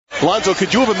Lonzo,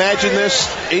 could you have imagined this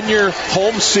in your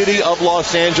home city of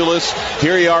Los Angeles?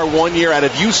 Here you are 1 year out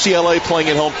of UCLA playing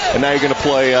at home, and now you're going to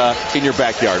play in your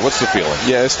backyard. What's the feeling?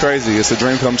 Yeah, it's crazy. It's a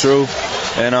dream come true,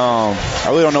 and I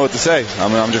really don't know what to say. I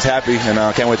mean, I'm just happy, and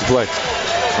I can't wait to play.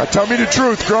 Tell me the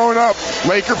truth. Growing up,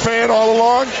 Laker fan all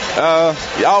along?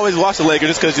 I always watch the Lakers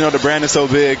just because, the brand is so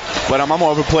big. But I'm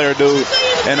more of a player dude,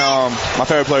 and my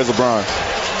favorite player is LeBron.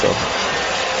 So.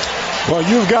 Well,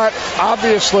 you've got,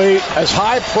 obviously, as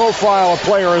high-profile a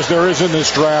player as there is in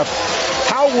this draft.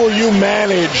 How will you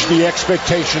manage the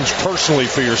expectations personally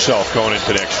for yourself going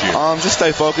into next year? Just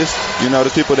stay focused.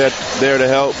 There's people that there to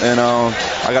help, and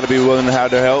I got to be willing to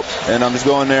have their help, and I'm just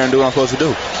going there and do what I'm supposed to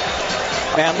do.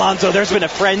 Man, Lonzo, there's been a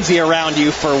frenzy around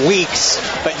you for weeks,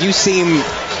 but you seem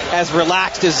as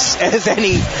relaxed as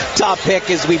any top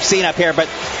pick as we've seen up here. But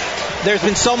there's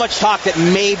been so much talk that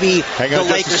maybe the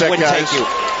Lakers wouldn't take you.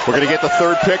 We're going to get the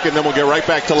third pick, and then we'll get right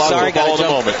back to Lonzo Ball in a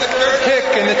moment. Pick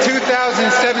in the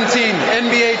 2017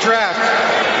 NBA Draft,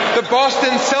 the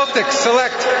Boston Celtics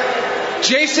select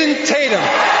Jason Tatum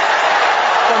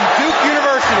from Duke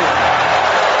University.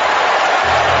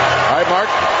 All right, Mark,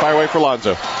 fire away for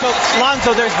Lonzo. So,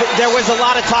 Lonzo, there was a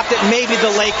lot of talk that maybe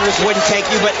the Lakers wouldn't take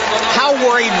you, but how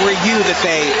worried were you that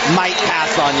they might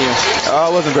pass on you? I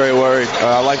wasn't very worried.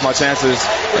 I like my chances,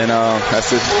 and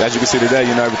that's it. As you can see today,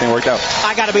 everything worked out.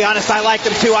 I got to be honest, I liked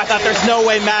him too. I thought there's no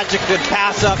way Magic could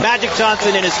pass up. Magic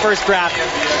Johnson in his first draft,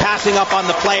 passing up on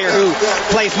the player who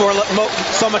plays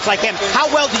so much like him. How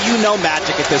well do you know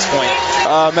Magic at this point?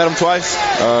 Met him twice.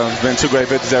 It's been 2 great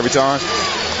visits every time.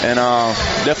 And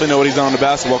definitely know what he's done on the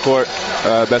basketball court.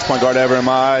 Best point guard ever in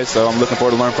my eyes, so I'm looking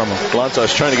forward to learn from him. Lonzo, I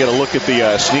was trying to get a look at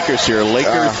the sneakers here.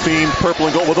 Laker-themed purple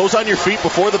and gold. Were those on your feet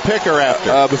before the pick or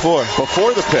after? Before.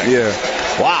 Before the pick? Yeah.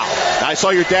 Wow. I saw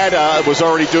your dad was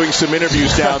already doing some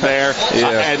interviews down there. Yeah.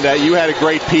 And you had a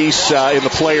great piece in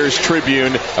the Players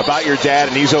Tribune about your dad,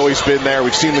 and he's always been there.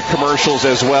 We've seen the commercials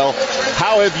as well.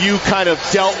 How have you kind of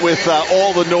dealt with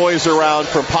all the noise around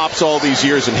from Pops all these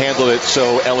years and handled it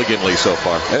so elegantly so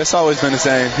far? It's always been the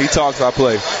same. He talks, I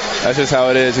play. That's just how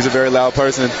it is. He's a very loud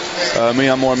person. Me,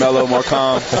 I'm more mellow, more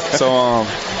calm. So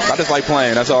I just like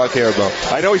playing. That's all I care about.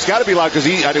 I know he's got to be loud because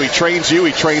I know he trains you.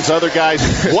 He trains other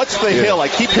guys. What's the hill? I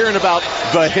keep hearing about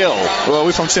the hill. Well,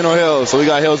 we're from Chino Hills, so we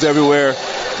got hills everywhere.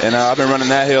 And I've been running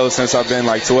that hill since I've been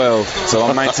like 12. So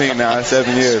I'm 19 now. That's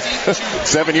 7 years.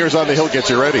 7 years on the hill gets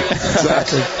you ready.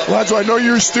 Exactly. Lonzo, I know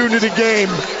you're a student of the game.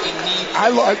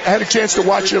 I had a chance to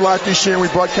watch you a lot this year, and we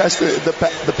broadcast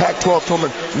the Pac-12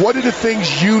 tournament. What are the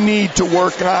things you need to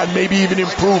work on, maybe even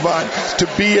improve on, to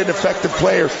be an effective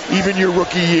player, even your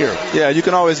rookie year? Yeah, you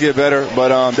can always get better, but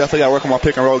definitely got to work on my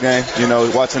pick-and-roll game.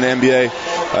 Watching the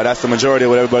NBA, that's the majority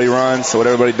of what everybody runs, what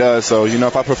everybody does. So,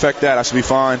 if I perfect that, I should be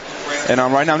fine. And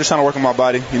right now I'm just trying to work on my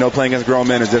body. Playing against grown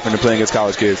men is different than playing against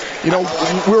college kids.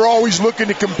 We're always looking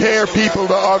to compare people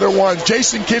to other ones.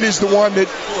 Jason Kidd is the one that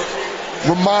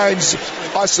reminds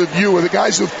us of you, or the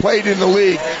guys who've played in the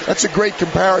league. That's a great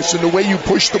comparison. The way you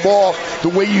push the ball, the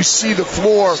way you see the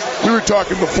floor. We were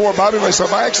talking before, Bobby and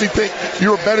myself. I actually think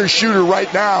you're a better shooter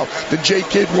right now than Jay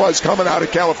Kidd was coming out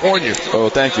of California. Oh,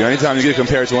 thank you. Anytime you get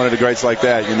compared to one of the greats like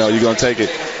that, you're going to take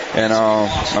it. And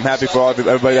I'm happy for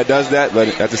everybody that does that, but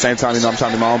at the same time, I'm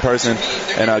trying to be my own person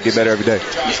and get better every day.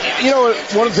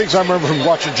 One of the things I remember from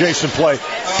watching Jason play,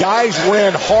 guys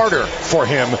ran harder for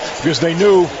him because they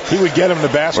knew he would get them the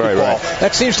basketball. Right.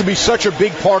 That seems to be such a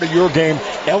big part of your game,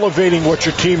 elevating what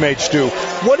your teammates do.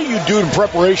 What do you do in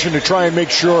preparation to try and make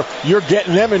sure you're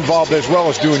getting them involved as well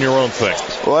as doing your own thing?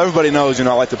 Well, everybody knows,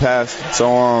 I like to pass.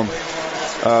 So,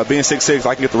 being 6'6",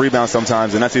 I can get the rebound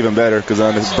sometimes, and that's even better because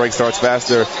the break starts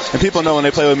faster. And people know when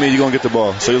they play with me, you're going to get the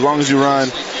ball. So as long as you run,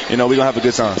 we're going to have a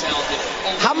good time.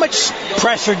 How much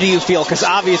pressure do you feel? Because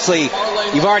obviously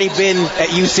you've already been at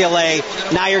UCLA.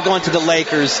 Now you're going to the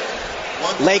Lakers.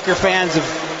 Laker fans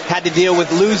have had to deal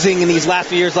with losing in these last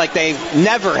few years like they've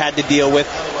never had to deal with.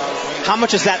 How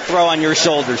much does that throw on your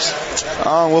shoulders?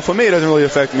 Well, for me, it doesn't really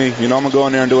affect me. I'm going to go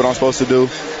in there and do what I'm supposed to do.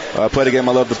 Play the game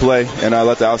I love to play, and I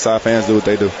let the outside fans do what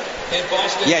they do.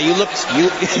 Yeah, you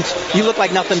look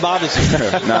like nothing bothers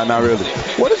you. Nah, not really.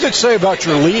 What does it say about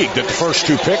your league that the first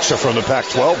 2 picks are from the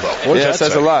Pac-12, though? It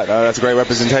says a lot. That's a great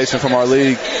representation from our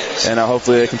league, and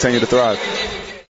hopefully they continue to thrive.